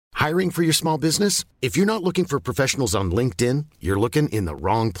Hiring for your small business? If you're not looking for professionals on LinkedIn, you're looking in the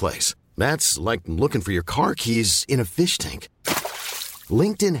wrong place. That's like looking for your car keys in a fish tank.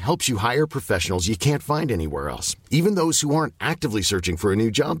 LinkedIn helps you hire professionals you can't find anywhere else, even those who aren't actively searching for a new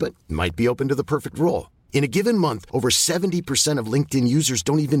job but might be open to the perfect role. In a given month, over 70% of LinkedIn users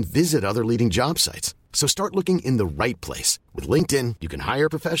don't even visit other leading job sites. So start looking in the right place. With LinkedIn, you can hire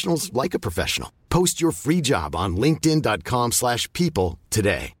professionals like a professional. Post your free job on linkedin.com/people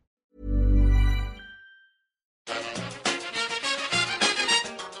today.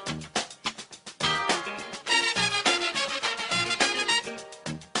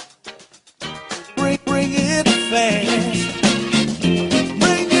 Bring it fast.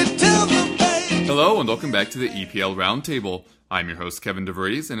 Bring it to the base. Hello and welcome back to the EPL Roundtable. I'm your host, Kevin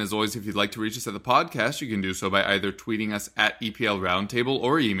DeVries, and as always, if you'd like to reach us at the podcast, you can do so by either tweeting us at EPL Roundtable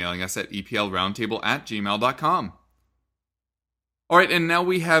or emailing us at eplroundtable@gmail.com. Alright, and now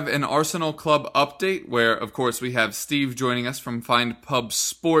we have an Arsenal Club update, where, of course, we have Steve joining us from Find Pub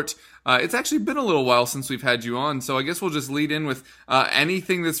Sport. It's actually been a little while since we've had you on, so I guess we'll just lead in with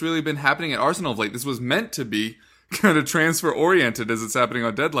anything that's really been happening at Arsenal of late. This was meant to be kind of transfer-oriented as it's happening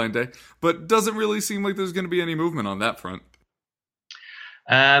on deadline day, but doesn't really seem like there's going to be any movement on that front.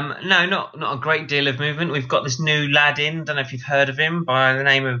 No, not a great deal of movement. We've got this new lad in, don't know if you've heard of him, by the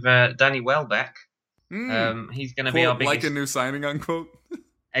name of Danny Welbeck. He's going to be our biggest... Like a new signing, unquote?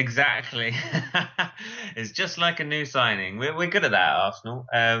 Exactly. It's just like a new signing. We're good at that at Arsenal.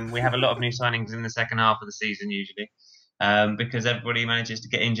 We have a lot of new signings in the second half of the season usually, because everybody manages to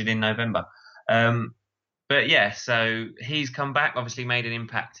get injured in November. But yeah, so he's come back, obviously made an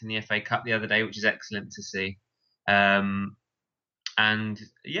impact in the FA Cup the other day, which is excellent to see. And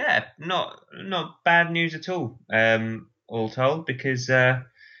yeah, not bad news at all told, because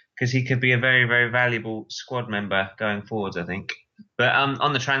he could be a very, very valuable squad member going forwards, I think. But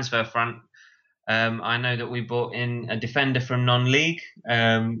on the transfer front, I know that we brought in a defender from non-league,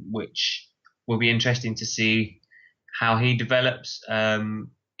 which will be interesting to see how he develops.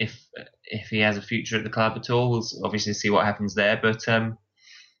 If he has a future at the club at all, we'll obviously see what happens there. But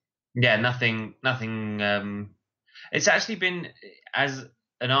yeah, nothing. It's actually been, as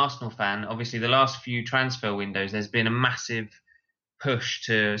an Arsenal fan, obviously the last few transfer windows, there's been a massive push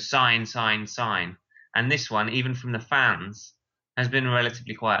to sign. And this one, even from the fans, has been a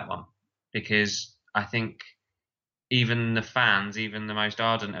relatively quiet one. Because I think even the fans, even the most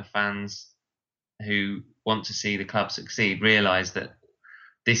ardent of fans who want to see the club succeed, realise that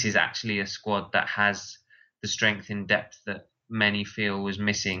this is actually a squad that has the strength in depth that many feel was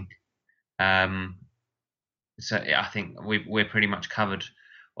missing. So I think we're pretty much covered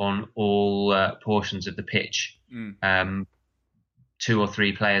on all portions of the pitch, 2 or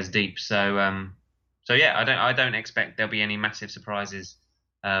 3 players deep. So yeah, I don't expect there'll be any massive surprises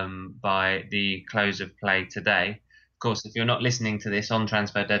by the close of play today. Of course, if you're not listening to this on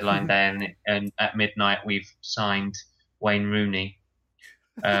transfer deadline day and at midnight we've signed Wayne Rooney,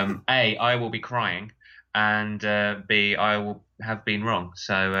 A, I will be crying, and B, I will have been wrong.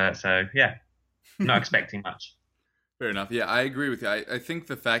 So yeah. Not expecting much. Fair enough. Yeah, I agree with you. I think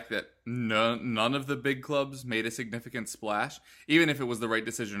the fact that none of the big clubs made a significant splash, even if it was the right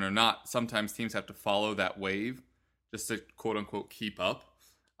decision or not, sometimes teams have to follow that wave just to quote-unquote keep up.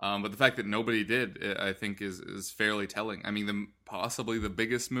 But the fact that nobody did, I think, is fairly telling. I mean, possibly the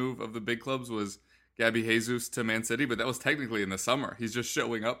biggest move of the big clubs was Gabby Jesus to Man City, but that was technically in the summer. He's just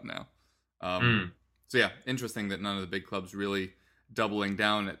showing up now. So yeah, interesting that none of the big clubs really doubling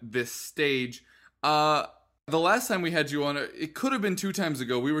down at this stage. The last time we had you on, it could have been 2 times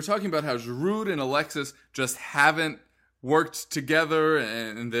ago, we were talking about how Giroud and Alexis just haven't worked together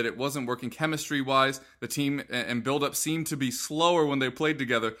and that it wasn't working chemistry-wise. The team and build-up seemed to be slower when they played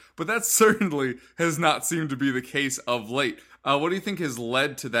together, but that certainly has not seemed to be the case of late. What do you think has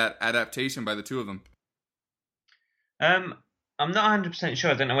led to that adaptation by the two of them? I'm not 100% sure.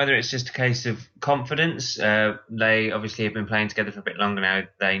 I don't know whether it's just a case of confidence. They obviously have been playing together for a bit longer now.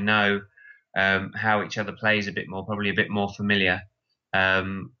 They know how each other plays a bit more, probably a bit more familiar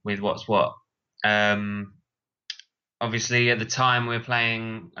with what's what. Obviously, at the time we were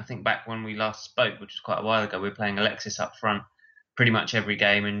playing, I think back when we last spoke, which was quite a while ago, we were playing Alexis up front pretty much every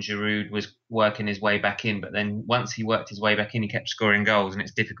game, and Giroud was working his way back in. But then once he worked his way back in, he kept scoring goals, and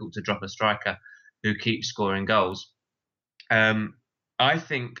it's difficult to drop a striker who keeps scoring goals. I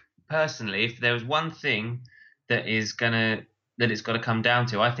think personally, if there was one thing that it's got to come down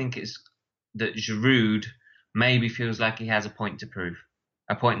to, I think it's that Giroud maybe feels like he has a point to prove,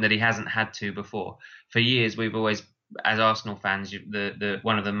 a point that he hasn't had to before. For years, we've always, as Arsenal fans, the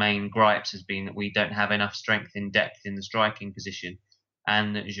one of the main gripes has been that we don't have enough strength in depth in the striking position.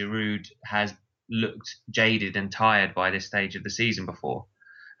 and that Giroud has looked jaded and tired by this stage of the season before.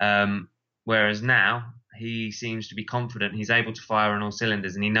 Whereas now he seems to be confident. He's able to fire on all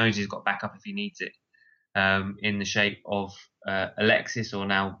cylinders, and he knows he's got backup if he needs it. In the shape of Alexis, or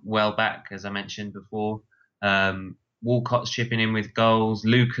now Welbeck, as I mentioned before. Walcott's chipping in with goals.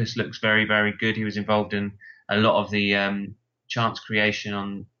 Lucas looks very, very good. He was involved in a lot of the chance creation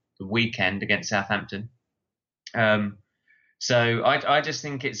on the weekend against Southampton. So I just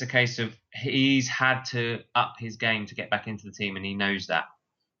think it's a case of he's had to up his game to get back into the team, and he knows that.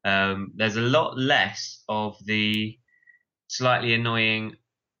 There's a lot less of the slightly annoying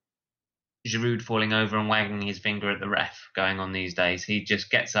Giroud falling over and wagging his finger at the ref going on these days. He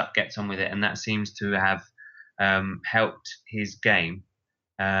just gets up, gets on with it, and that seems to have helped his game.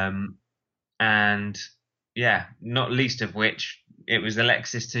 And yeah, not least of which, it was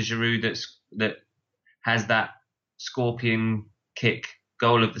Alexis to Giroud that has that scorpion kick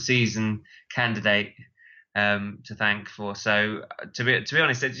goal of the season candidate to thank for. So to be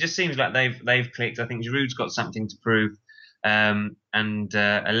honest, it just seems like they've clicked. I think Giroud's got something to prove, and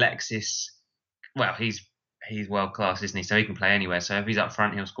Alexis, well, he's world class, isn't he? So he can play anywhere. So if he's up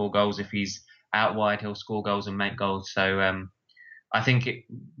front, he'll score goals. If he's out wide, he'll score goals and make goals. So I think it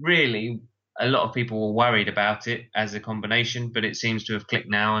really, a lot of people were worried about it as a combination, but it seems to have clicked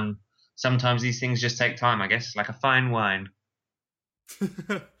now. And sometimes these things just take time, I guess, like a fine wine.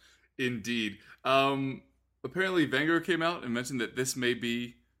 Indeed. Apparently Wenger came out and mentioned that this may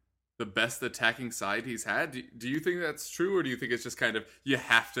be the best attacking side he's had. Do you think that's true, or do you think it's just kind of, you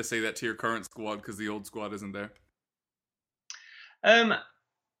have to say that to your current squad because the old squad isn't there?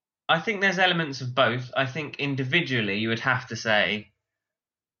 I think there's elements of both. I think individually you would have to say,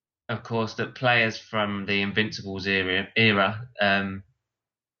 of course, that players from the Invincibles era,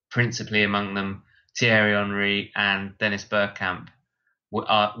 principally among them Thierry Henry and Dennis Bergkamp,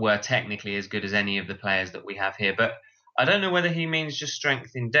 were technically as good as any of the players that we have here. But I don't know whether he means just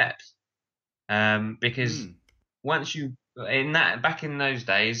strength in depth, because once you back in those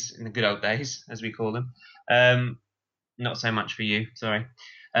days, in the good old days as we call them, not so much for you, sorry.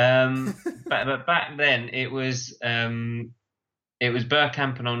 But back then it was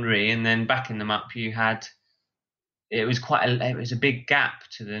Bergkamp and Henry, and then backing them up you had, it was a big gap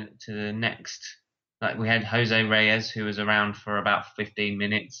to the next. Like we had Jose Reyes, who was around for about 15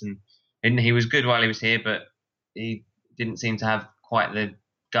 minutes, and he was good while he was here, but he didn't seem to have quite the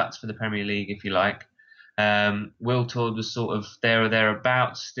guts for the Premier League, if you like. Wiltord was sort of there or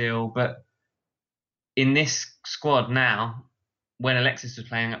thereabouts still, but in this squad now, when Alexis was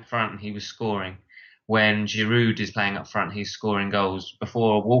playing up front, he was scoring. When Giroud is playing up front, he's scoring goals.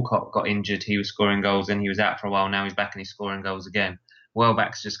 Before Walcott got injured, he was scoring goals, and he was out for a while. Now he's back and he's scoring goals again.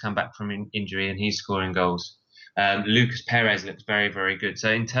 Welbeck's just come back from injury and he's scoring goals. Lucas Perez looks very, very good. So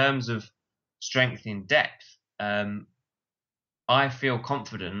in terms of strength in depth, I feel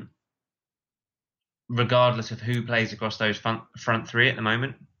confident regardless of who plays across those front three at the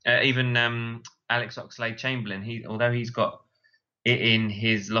moment. Even Alex Oxlade-Chamberlain, although he's got it in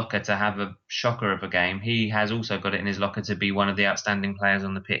his locker to have a shocker of a game, he has also got it in his locker to be one of the outstanding players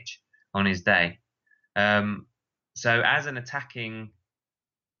on the pitch on his day. So as an attacking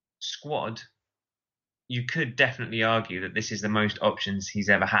squad, you could definitely argue that this is the most options he's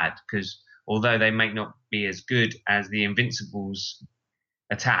ever had, because although they may not be as good as the Invincibles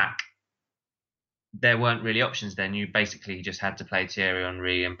attack, there weren't really options then. You basically just had to play Thierry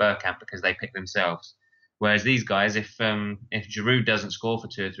Henry and Bergkamp because they picked themselves. Whereas these guys, if Giroud doesn't score for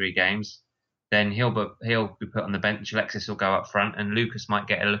 2 or 3 games, then he'll be put on the bench. Alexis will go up front, and Lucas might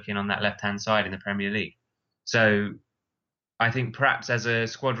get a look in on that left-hand side in the Premier League. So I think perhaps as a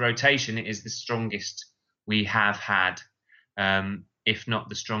squad rotation, it is the strongest we have had, if not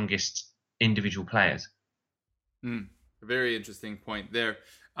the strongest individual players. A very interesting point there.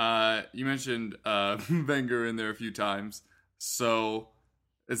 You mentioned Wenger in there a few times. So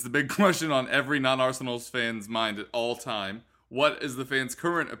it's the big question on every non-Arsenal's fan's mind at all time. What is the fans'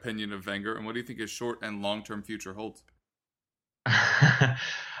 current opinion of Wenger, and what do you think his short and long-term future holds?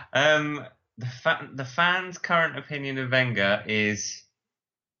 The fans' current opinion of Wenger is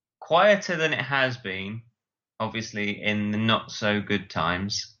quieter than it has been, obviously in the not so good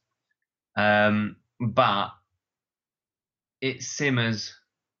times, but it simmers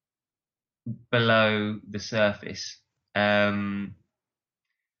below the surface.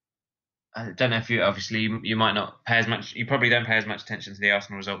 I don't know if you might not pay as much, you probably don't pay as much attention to the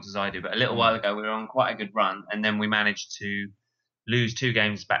Arsenal results as I do, but a little while ago we were on quite a good run, and then we managed to lose 2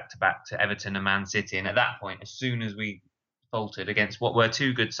 games back-to-back to Everton and Man City. And at that point, as soon as we faltered against what were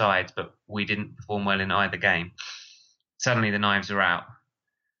 2 good sides, but we didn't perform well in either game, suddenly the knives are out.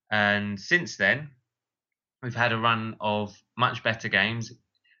 And since then, we've had a run of much better games.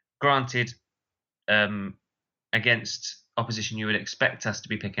 Granted, against opposition you would expect us to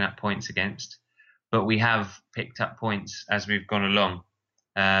be picking up points against, but we have picked up points as we've gone along.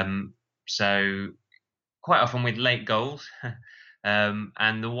 So quite often with late goals.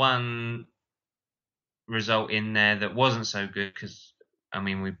 And the one result in there that wasn't so good, because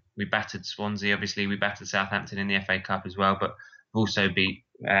we battered Swansea, obviously we battered Southampton in the FA Cup as well, but also beat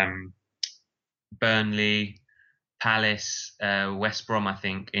Burnley, Palace, West Brom, I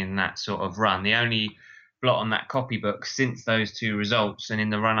think, in that sort of run. The only blot on that copybook since those two results, and in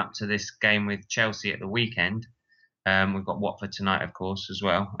the run up to this game with Chelsea at the weekend, we've got Watford tonight, of course, as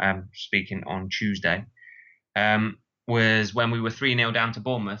well, speaking on Tuesday, was when we were 3-0 down to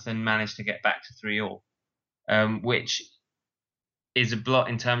Bournemouth and managed to get back to 3-3, which is a blot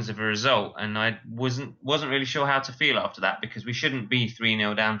in terms of a result. And I wasn't really sure how to feel after that, because we shouldn't be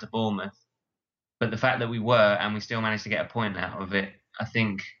 3-0 down to Bournemouth. But the fact that we were, and we still managed to get a point out of it, I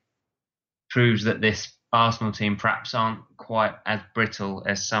think proves that this Arsenal team perhaps aren't quite as brittle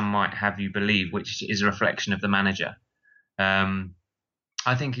as some might have you believe, which is a reflection of the manager.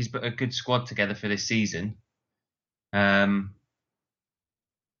 I think he's put a good squad together for this season. And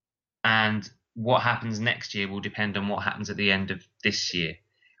what happens next year will depend on what happens at the end of this year.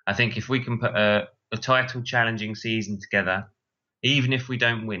 I think if we can put a title challenging season together, even if we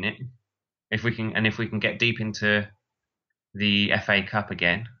don't win it, if we can get deep into the FA Cup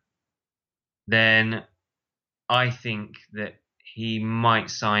again, then I think that he might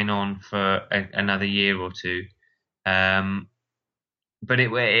sign on for another year or two. But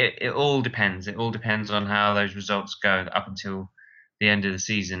it all depends. It all depends on how those results go up until the end of the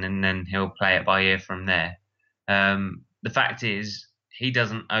season, and then he'll play it by ear from there. The fact is, he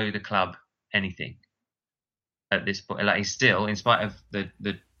doesn't owe the club anything at this point. Like, he's still, in spite of the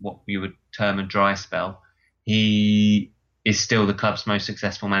what you would term a dry spell, he is still the club's most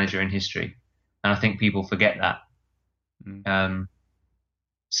successful manager in history, and I think people forget that.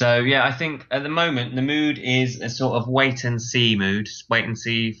 So yeah, I think at the moment the mood is a sort of wait and see mood, wait and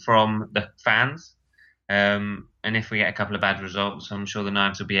see from the fans. And if we get a couple of bad results, I'm sure the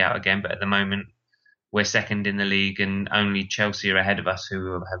knives will be out again. But at the moment, we're second in the league, and only Chelsea are ahead of us,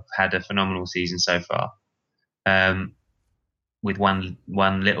 who have had a phenomenal season so far, with one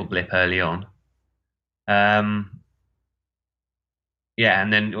little blip early on. Yeah,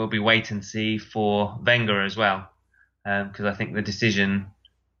 and then it will be wait and see for Wenger as well, because I think the decision,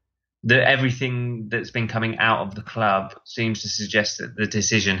 that everything that's been coming out of the club seems to suggest that the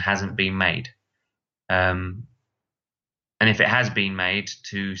decision hasn't been made. And if it has been made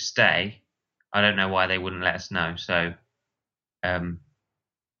to stay, I don't know why they wouldn't let us know. So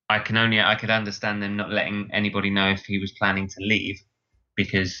I could understand them not letting anybody know if he was planning to leave,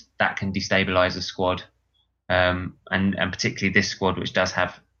 because that can destabilise a squad, and particularly this squad, which does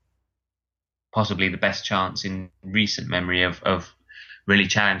have possibly the best chance in recent memory of really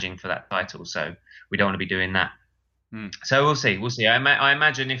challenging for that title. So we don't want to be doing that. So we'll see. I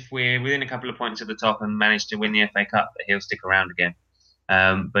imagine if we're within a couple of points at the top and manage to win the FA Cup, that he'll stick around again.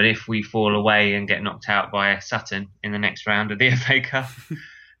 But if we fall away and get knocked out by Sutton in the next round of the FA Cup,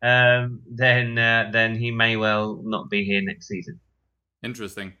 then he may well not be here next season.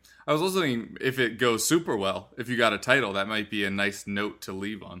 Interesting. I was also thinking, if it goes super well, if you got a title, that might be a nice note to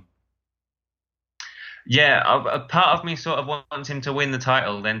leave on. Yeah, a part of me sort of wants him to win the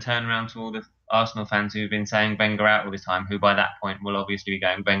title, then turn around to all the Arsenal fans who've been saying Wenger out all this time, who by that point will obviously be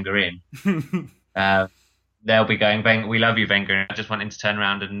going Wenger in. They'll be going, we love you, Wenger. I just want him to turn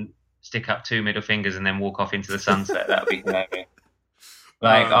around and stick up 2 middle fingers and then walk off into the sunset. That would be hilarious.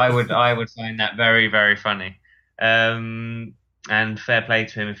 I would find that very, very funny. And fair play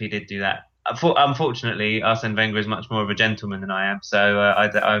to him if he did do that. Unfortunately, Arsene Wenger is much more of a gentleman than I am, so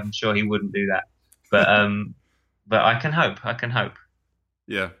I'm sure he wouldn't do that. But I can hope.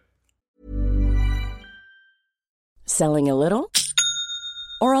 Yeah. Selling a little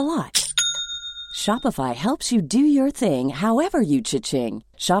or a lot? Shopify helps you do your thing however you cha-ching.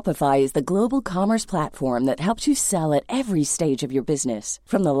 Shopify is the global commerce platform that helps you sell at every stage of your business.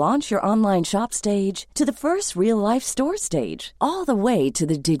 From the launch your online shop stage to the first real-life store stage, all the way to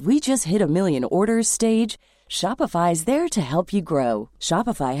the did we just hit a million orders stage. Shopify is there to help you grow.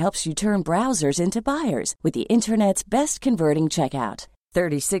 Shopify helps you turn browsers into buyers with the internet's best converting checkout.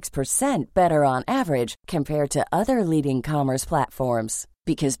 36% better on average compared to other leading commerce platforms.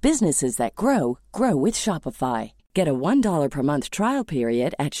 Because businesses that grow, grow with Shopify. Get a $1 per month trial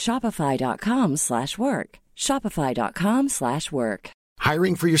period at shopify.com/work. Shopify.com/work.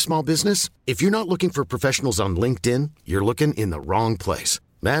 Hiring for your small business? If you're not looking for professionals on LinkedIn, you're looking in the wrong place.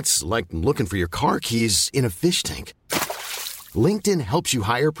 That's like looking for your car keys in a fish tank. LinkedIn helps you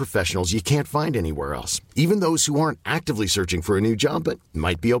hire professionals you can't find anywhere else, even those who aren't actively searching for a new job but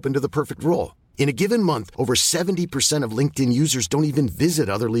might be open to the perfect role. In a given month, over 70% of LinkedIn users don't even visit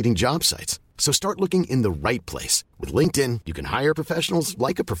other leading job sites. So start looking in the right place. With LinkedIn, you can hire professionals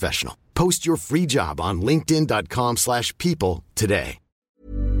like a professional. Post your free job on linkedin.com/people today.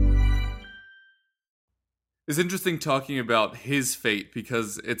 It's interesting talking about his fate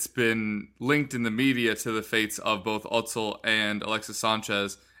because it's been linked in the media to the fates of both Özil and Alexis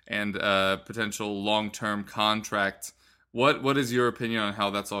Sanchez and potential long-term contract. What is your opinion on how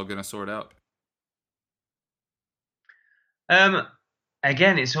that's all going to sort out?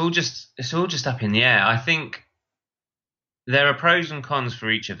 Again, it's all just up in the air. I think there are pros and cons for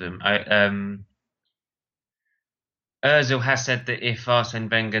each of them. Özil has said that if Arsene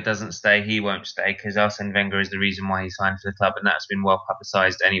Wenger doesn't stay, he won't stay because Arsene Wenger is the reason why he signed for the club, and that's been well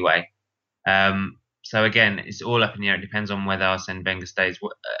publicised anyway. So again, it's all up in the air. It depends on whether Arsene Wenger stays.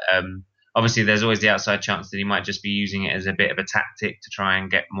 Obviously, there's always the outside chance that he might just be using it as a bit of a tactic to try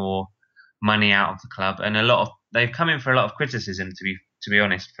and get more money out of the club. And they've come in for a lot of criticism, to be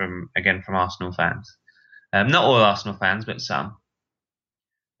honest, from Arsenal fans. Not all Arsenal fans, but some.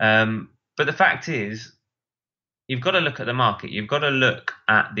 But the fact is, you've got to look at the market. You've got to look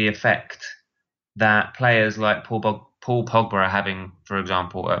at the effect that players like Paul Pogba are having, for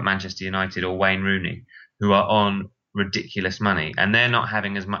example, at Manchester United, or Wayne Rooney, who are on ridiculous money, and they're not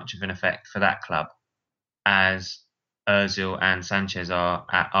having as much of an effect for that club as Özil and Sanchez are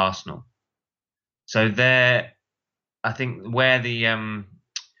at Arsenal. So I think where the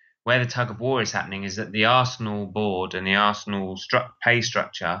tug of war is happening is that the Arsenal board and the Arsenal pay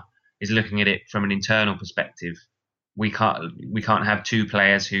structure is looking at it from an internal perspective. We can't have two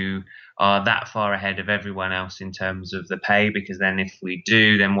players who are that far ahead of everyone else in terms of the pay, because then if we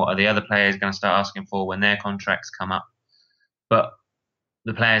do, then what are the other players going to start asking for when their contracts come up? But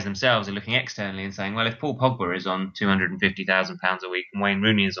the players themselves are looking externally and saying, well, if Paul Pogba is on £250,000 a week and Wayne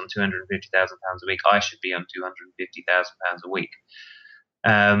Rooney is on £250,000 a week, I should be on £250,000 a week.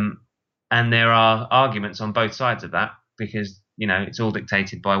 And there are arguments on both sides of that because, it's all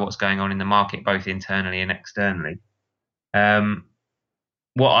dictated by what's going on in the market, both internally and externally.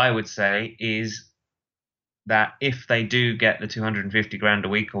 What I would say is that if they do get the 250 grand a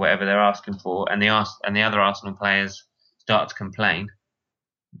week or whatever they're asking for, and the other Arsenal players start to complain,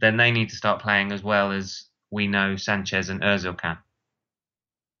 then they need to start playing as well as we know Sanchez and Özil can.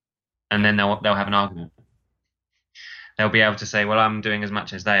 And then they'll have an argument. They'll be able to say, well, I'm doing as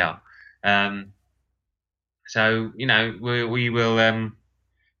much as they are. So, we will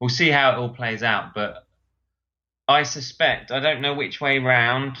we'll see how it all plays out. But I suspect, I don't know which way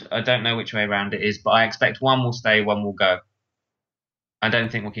round it is, but I expect one will stay, one will go. I don't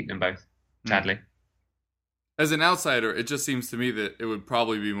think we'll keep them both, sadly. As an outsider, it just seems to me that it would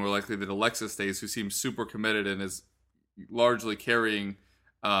probably be more likely that Alexis stays, who seems super committed and is largely carrying,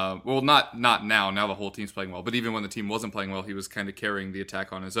 not now. Now the whole team's playing well. But even when the team wasn't playing well, he was kind of carrying the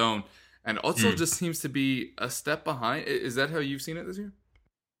attack on his own. And Özil just seems to be a step behind. Is that how you've seen it this year?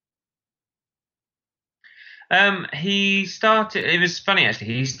 It was funny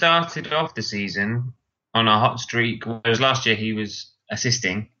actually, he started off the season on a hot streak, whereas last year he was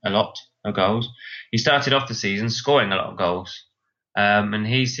assisting a lot of goals. He started off the season scoring a lot of goals, and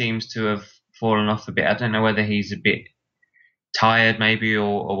he seems to have fallen off a bit. I don't know whether he's a bit tired maybe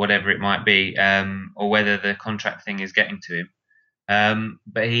or whatever it might be, or whether the contract thing is getting to him.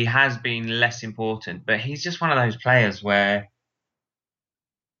 But he has been less important. But he's just one of those players where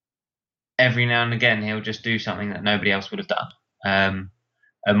every now and again he'll just do something that nobody else would have done.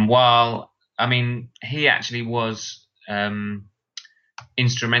 And while, he actually was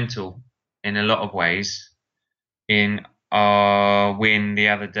instrumental in a lot of ways in our win the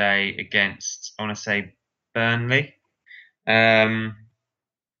other day against, I want to say, Burnley.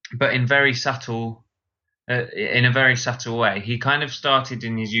 But in a very subtle way. He kind of started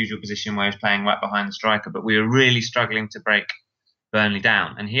in his usual position where he was playing right behind the striker, but we were really struggling to break Burnley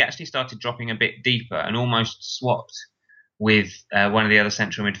down, and he actually started dropping a bit deeper and almost swapped with one of the other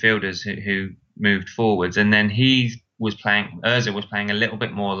central midfielders who moved forwards, and then Özil was playing a little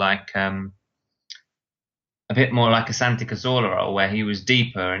bit more like a Santi Cazorla role, where he was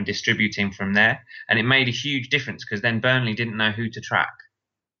deeper and distributing from there, and it made a huge difference because then Burnley didn't know who to track,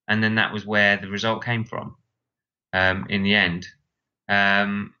 and then that was where the result came from in the end.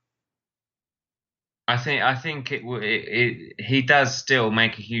 I think he does still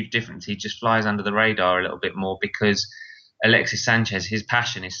make a huge difference. He just flies under the radar a little bit more because Alexis Sanchez, his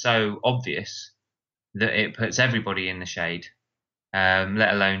passion is so obvious that it puts everybody in the shade,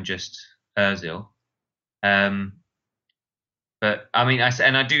 let alone just Ozil. But I mean,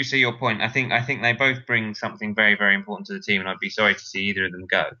 I do see your point. I think they both bring something very, very important to the team, and I'd be sorry to see either of them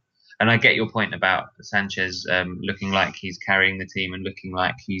go. And I get your point about Sanchez looking like he's carrying the team and looking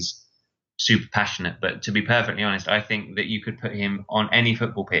like he's super passionate. But to be perfectly honest, I think that you could put him on any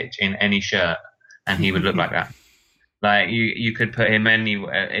football pitch in any shirt, and he would look like that. Like you could put him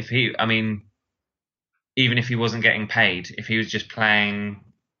anywhere. Even if he wasn't getting paid, if he was just playing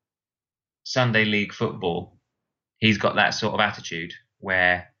Sunday League football, he's got that sort of attitude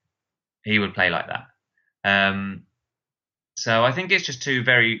where he would play like that. So I think it's just two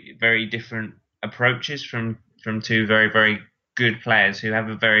very, very different approaches from two very, very good players who have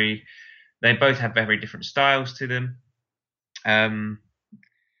they both have very different styles to them.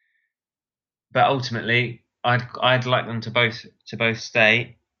 But ultimately, I'd like them to both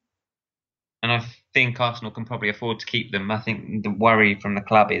stay, and I think Arsenal can probably afford to keep them. I think the worry from the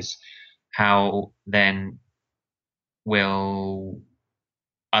club is how then will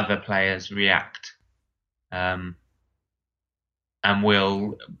other players react, and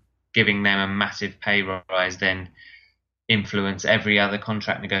will giving them a massive pay rise then influence every other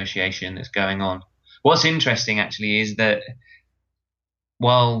contract negotiation that's going on. What's interesting actually is that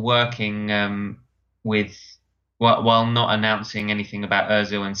while working while not announcing anything about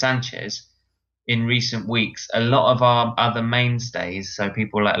Ozil and Sanchez, in recent weeks, a lot of our other mainstays, so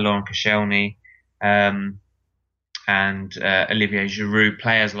people like Laurent Koscielny and Olivier Giroud,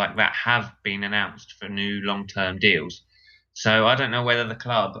 players like that, have been announced for new long-term deals. So I don't know whether the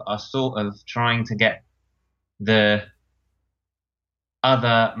club are sort of trying to get the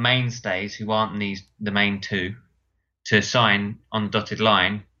other mainstays who aren't the main two to sign on the dotted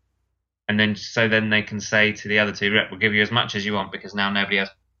line, and then they can say to the other two, we'll give you as much as you want because now nobody else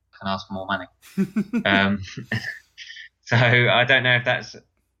can ask for more money. So I don't know if that's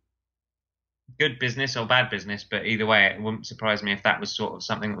good business or bad business, but either way, it wouldn't surprise me if that was sort of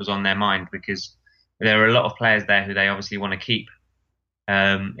something that was on their mind, because there are a lot of players there who they obviously want to keep.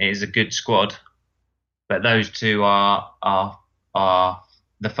 It is a good squad, but those two are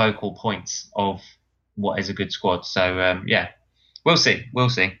the focal points of what is a good squad. So yeah, we'll see.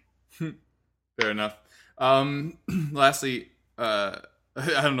 Fair enough. Lastly, I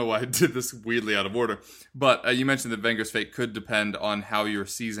don't know why I did this weirdly out of order, but you mentioned that Wenger's fate could depend on how your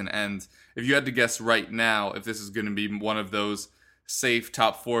season ends. If you had to guess right now if this is going to be one of those safe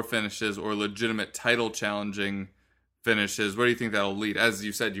top 4 finishes or legitimate title challenging finishes, where do you think that'll lead? As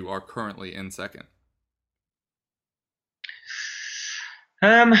you said, you are currently in second.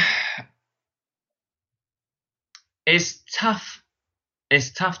 It's tough.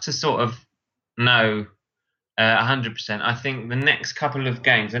 It's tough to sort of know 100%. I think the next couple of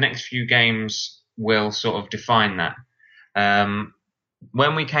games, the next few games, will sort of define that.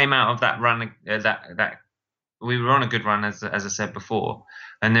 When we came out of that run, that we were on a good run, as I said before,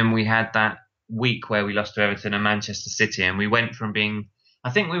 and then we had that week where we lost to Everton and Manchester City, and we went from being,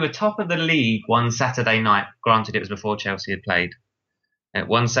 I think we were top of the league one Saturday night. Granted, it was before Chelsea had played.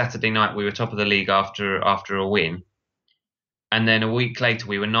 One Saturday night we were top of the league after a win, and then a week later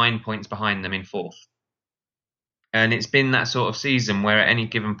we were 9 points behind them in 4th. And it's been that sort of season where at any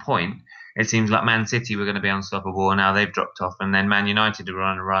given point it seems like Man City were going to be unstoppable, and now they've dropped off, and then Man United are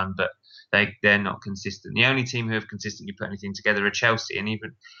on a run, but they're not consistent. The only team who have consistently put anything together are Chelsea,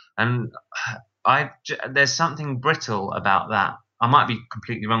 there's something brittle about that. I might be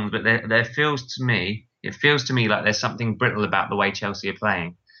completely wrong, but it feels to me like there's something brittle about the way Chelsea are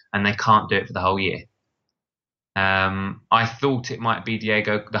playing, and they can't do it for the whole year. I thought it might be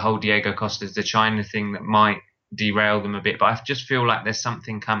the whole Diego Costa's the China thing that might derail them a bit, but I just feel like there's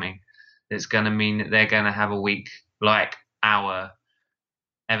something coming that's going to mean that they're going to have a week like our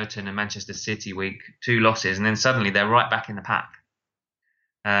Everton and Manchester City week, 2 losses, and then suddenly they're right back in the pack.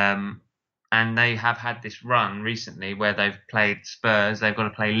 And they have had this run recently where they've played Spurs. They've got to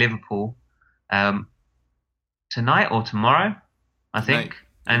play Liverpool tonight or tomorrow, I think.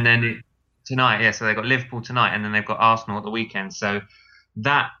 And then tonight, yeah. So they've got Liverpool tonight, and then they've got Arsenal at the weekend. So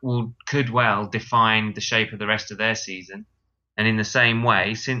that could well define the shape of the rest of their season. And in the same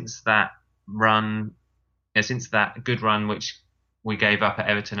way, since that good run which we gave up at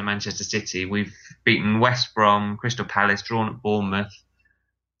Everton and Manchester City, we've beaten West Brom, Crystal Palace, drawn at Bournemouth,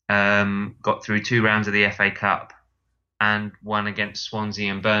 got through 2 rounds of the FA Cup, and won against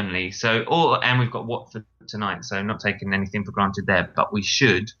Swansea and Burnley. And we've got Watford tonight, so not taking anything for granted there. But we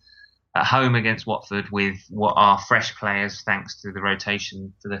should, at home against Watford, with what are fresh players thanks to the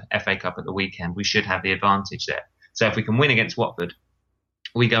rotation for the FA Cup at the weekend, we should have the advantage there. So if we can win against Watford,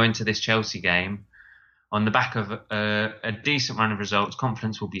 we go into this Chelsea game on the back of a decent run of results.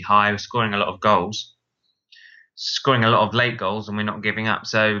 Confidence will be high. We're scoring a lot of goals, scoring a lot of late goals, and we're not giving up.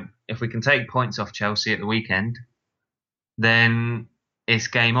 So if we can take points off Chelsea at the weekend, then it's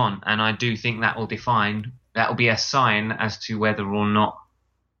game on. And I do think that will be a sign as to whether or not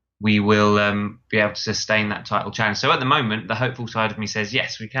we will be able to sustain that title challenge. So at the moment, the hopeful side of me says,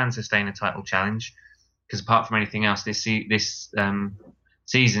 yes, we can sustain a title challenge, because apart from anything else, this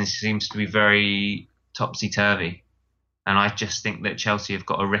season seems to be very topsy-turvy. And I just think that Chelsea have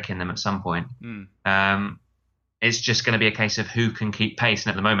got a rick in them at some point. It's just going to be a case of who can keep pace.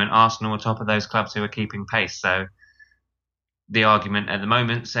 And at the moment, Arsenal are top of those clubs who are keeping pace. So the argument at the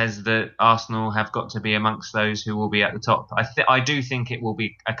moment says that Arsenal have got to be amongst those who will be at the top. I do think it will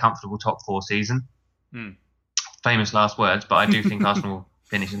be a comfortable top four season. Famous last words, but I do think Arsenal will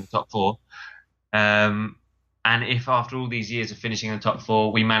finish in the top four. And if after all these years of finishing in the top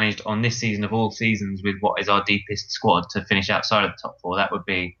four, we managed on this season of all seasons with what is our deepest squad to finish outside of the top four, that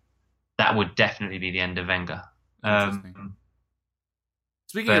would definitely be the end of Wenger.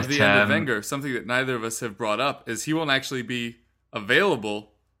 Speaking of the end of Wenger, something that neither of us have brought up is he won't actually be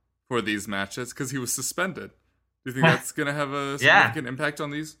available for these matches because he was suspended. Do you think that's going to have a significant impact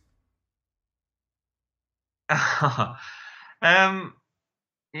on these? The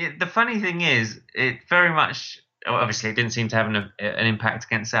funny thing is, it very much, obviously, it didn't seem to have an impact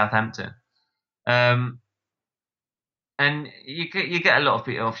against Southampton. And you get a lot of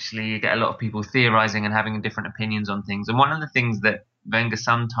people, obviously, you get a lot of people theorising and having different opinions on things. And one of the things that Wenger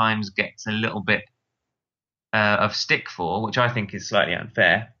sometimes gets a little bit of stick for, which I think is slightly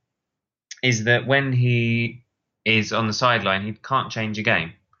unfair, is that when he is on the sideline, he can't change a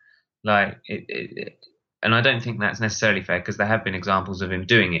game. And I don't think that's necessarily fair, because there have been examples of him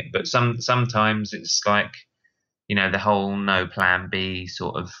doing it. But sometimes it's like, the whole no plan B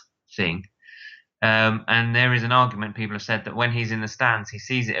sort of thing. And there is an argument, people have said, that when he's in the stands, he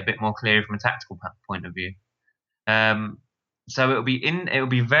sees it a bit more clearly from a tactical point of view. So it'll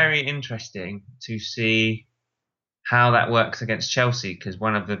be very interesting to see how that works against Chelsea, because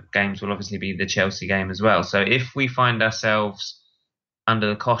one of the games will obviously be the Chelsea game as well. So if we find ourselves under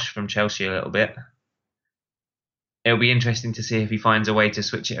the cosh from Chelsea a little bit, it'll be interesting to see if he finds a way to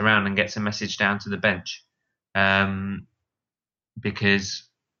switch it around and gets a message down to the bench, because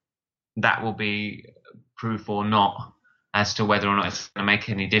that will be proof or not as to whether or not it's going to make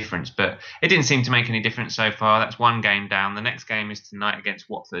any difference. But it didn't seem to make any difference so far. That's one game down. The next game is tonight against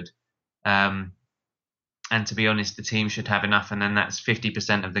Watford. And to be honest, the team should have enough, and then that's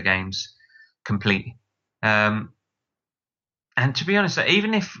 50% of the games complete. And to be honest,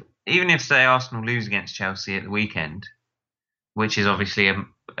 even if say Arsenal lose against Chelsea at the weekend, which is obviously a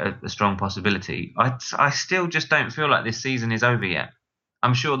strong possibility, I still just don't feel like this season is over yet.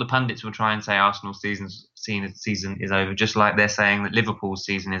 I'm sure the pundits will try and say Arsenal's season is over, just like they're saying that Liverpool's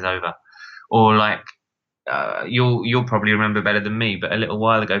season is over. Or like, you'll probably remember better than me, but a little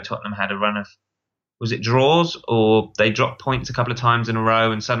while ago Tottenham had a run of, was it draws, or they dropped points a couple of times in a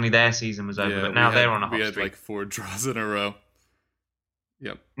row and suddenly their season was over, but now they're on a hot streak. We had like 4 draws in a row.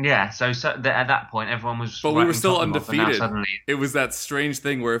 Yep. Yeah, so at that point everyone was. But we were still undefeated. Suddenly... It was that strange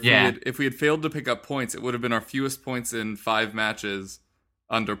thing where if we had failed to pick up points, it would have been our fewest points in 5 matches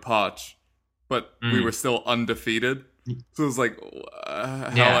under Poch, but we were still undefeated. So it was like,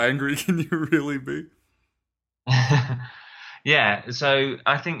 how angry can you really be? Yeah, so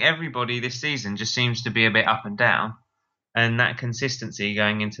I think everybody this season just seems to be a bit up and down, and that consistency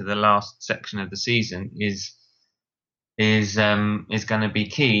going into the last section of the season is going to be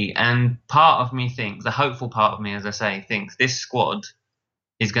key. And part of me thinks, the hopeful part of me, as I say, thinks this squad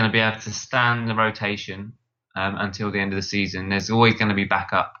is going to be able to stand the rotation until the end of the season. There's always going to be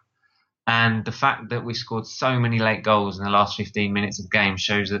backup. And the fact that we scored so many late goals in the last 15 minutes of games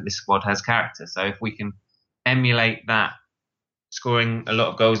shows that this squad has character. So if we can emulate that, scoring a lot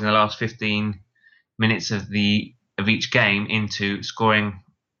of goals in the last 15 minutes of each game into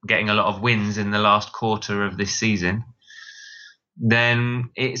getting a lot of wins in the last quarter of this season, then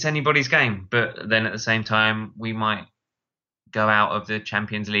it's anybody's game. But then at the same time, we might go out of the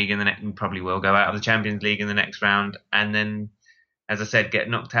Champions League we probably will go out of the Champions League in the next round, and then, as I said, get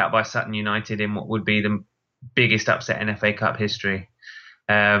knocked out by Sutton United in what would be the biggest upset in FA Cup history,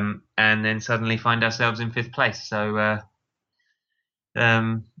 and then suddenly find ourselves in 5th place. So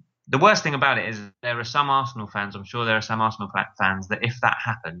the worst thing about it is there are some Arsenal fans, I'm sure there are some Arsenal fans, that if that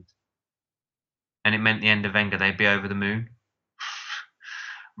happened and it meant the end of Wenger, they'd be over the moon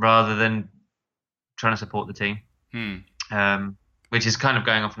rather than trying to support the team. which is kind of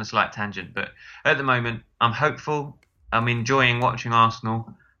going off on a slight tangent. But at the moment, I'm hopeful. I'm enjoying watching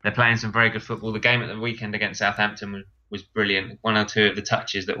Arsenal. They're playing some very good football. The game at the weekend against Southampton was brilliant. One or two of the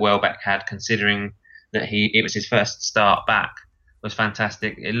touches that Welbeck had, considering that it was his first start back, was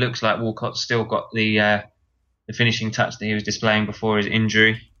fantastic. It looks like Walcott's still got the finishing touch that he was displaying before his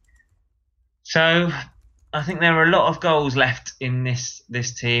injury. So I think there are a lot of goals left in this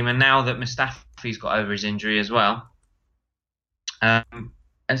team, and now that Mustafi's got over his injury as well,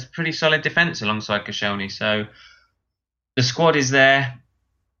 it's pretty solid defence alongside Koscielny. So the squad is there.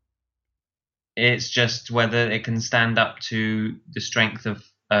 It's just whether it can stand up to the strength of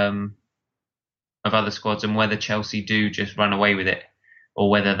other squads, and whether Chelsea do just run away with it, or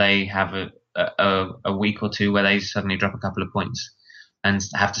whether they have a week or two where they suddenly drop a couple of points and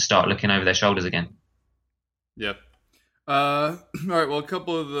have to start looking over their shoulders again. Yep. All right. Well, a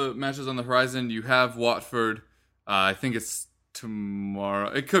couple of the matches on the horizon. You have Watford. I think it's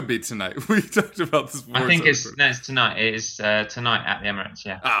tomorrow. It could be tonight. We talked about this before. I think it's tonight. It is tonight at the Emirates.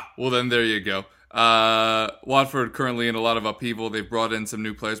 Yeah. Well then there you go. Watford currently in a lot of upheaval. They've brought in some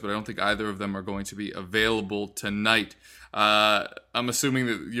new players, but I don't think either of them are going to be available tonight. I'm assuming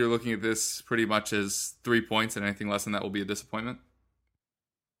that you're looking at this pretty much as 3 points, and anything less than that will be a disappointment.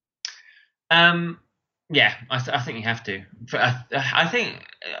 Yeah, I think you have to. I think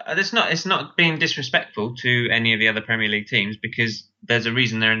it's not being disrespectful to any of the other Premier League teams, because there's a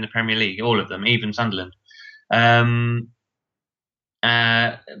reason they're in the Premier League, all of them, even Sunderland. But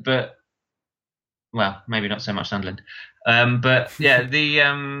well, maybe not so much Sunderland. But yeah,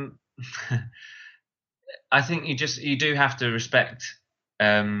 I think you do have to respect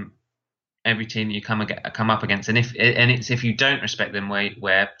every team that you come up against, and if you don't respect them,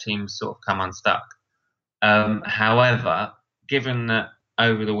 where teams sort of come unstuck. However, given that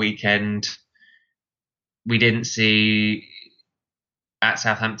over the weekend we didn't see at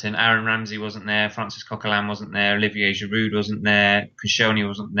Southampton, Aaron Ramsey wasn't there, Francis Coquelin wasn't there, Olivier Giroud wasn't there, Koscielny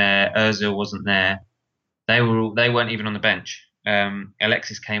wasn't there, Ozil wasn't there. They weren't even on the bench.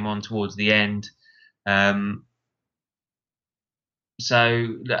 Alexis came on towards the end. So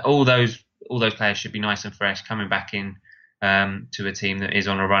all those players should be nice and fresh coming back in to a team that is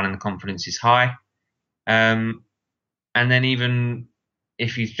on a run and the confidence is high. And then even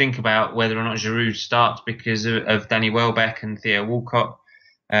if you think about whether or not Giroud starts because of Danny Welbeck and Theo Walcott,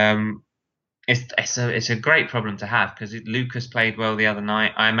 it's a great problem to have, because Lucas played well the other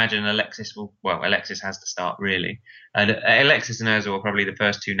night. I imagine Alexis has to start really. Alexis and Ozil are probably the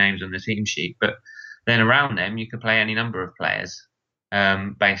first two names on the team sheet, but then around them you could play any number of players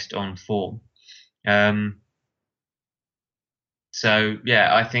based on form. So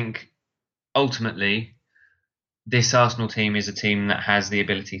yeah, I think ultimately this Arsenal team is a team that has the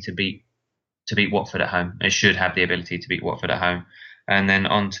ability to beat Watford at home. It should have the ability to beat Watford at home, and then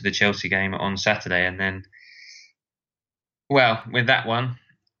on to the Chelsea game on Saturday, and then, well, with that one,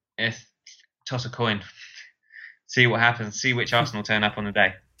 toss a coin, see what happens, see which Arsenal turn up on the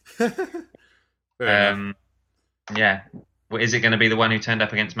day. Yeah, is it going to be the one who turned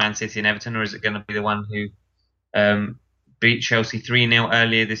up against Man City and Everton, or is it going to be the one who beat Chelsea 3-0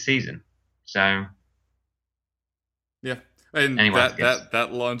 earlier this season? So yeah, and that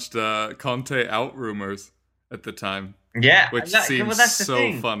launched Conte out rumors at the time. Yeah, which seems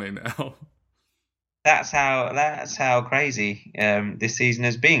so funny now. That's how crazy this season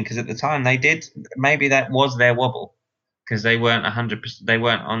has been, because at the time maybe that was their wobble, because they weren't 100%. They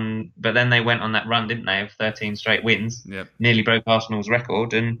weren't on, but then they went on that run, didn't they, of 13 straight wins? Yep. Nearly broke Arsenal's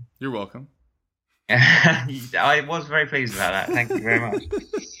record, and you're welcome. I was very pleased about that. Thank you very much.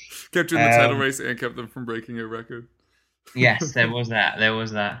 Kept you in the title race and kept them from breaking a record. Yes, there was that.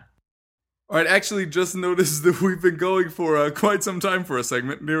 All right, actually just noticed that we've been going for quite some time for a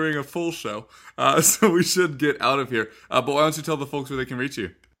segment, nearing a full show. So we should get out of here. But why don't you tell the folks where they can reach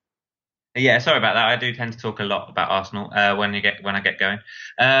you? Yeah, sorry about that. I do tend to talk a lot about Arsenal when I get going.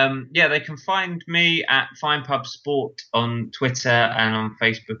 Yeah, they can find me at Fine Pub Sport on Twitter and on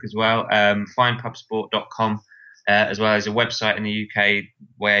Facebook as well. FinePubSport.com, as well as a website in the UK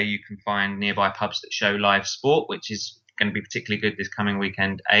where you can find nearby pubs that show live sport, which is going to be particularly good this coming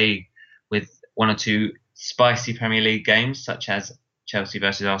weekend. With one or two spicy Premier League games, such as Chelsea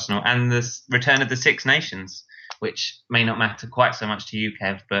versus Arsenal, and the return of the Six Nations, which may not matter quite so much to you,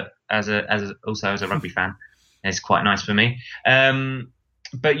 Kev, but also as a rugby fan, it's quite nice for me.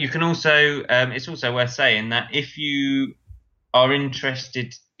 But you can also, it's also worth saying that if you are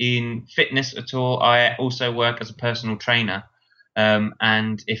interested in fitness at all, I also work as a personal trainer.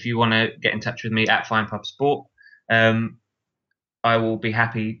 And if you want to get in touch with me at Fine Pub Sport, I will be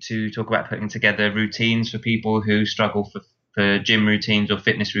happy to talk about putting together routines for people who struggle gym routines or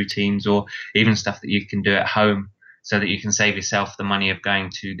fitness routines, or even stuff that you can do at home, so that you can save yourself the money of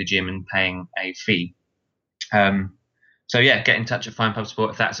going to the gym and paying a fee. So yeah, get in touch at Fine Pub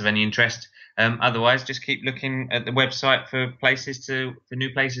Sport if that's of any interest. Otherwise, just keep looking at the website for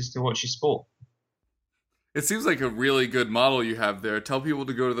new places to watch your sport. It seems like a really good model you have there. Tell people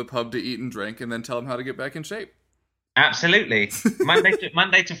to go to the pub to eat and drink, and then tell them how to get back in shape. Absolutely.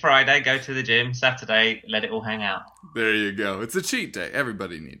 Monday to Friday, go to the gym. Saturday, let it all hang out. There you go. It's a cheat day.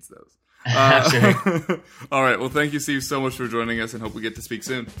 Everybody needs those. Absolutely. All right. Well, thank you, Steve, so much for joining us, and hope we get to speak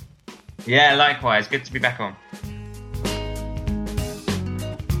soon. Yeah, likewise. Good to be back on.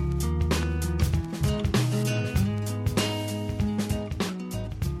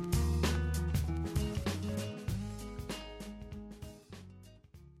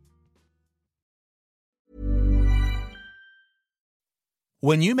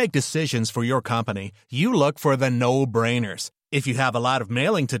 When you make decisions for your company, you look for the no-brainers. If you have a lot of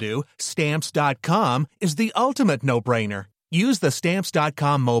mailing to do, Stamps.com is the ultimate no-brainer. Use the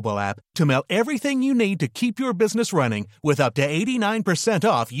Stamps.com mobile app to mail everything you need to keep your business running with up to 89%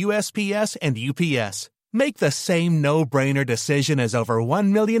 off USPS and UPS. Make the same no-brainer decision as over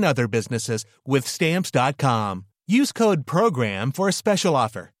 1 million other businesses with Stamps.com. Use code PROGRAM for a special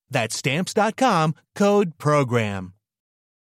offer. That's Stamps.com, code PROGRAM.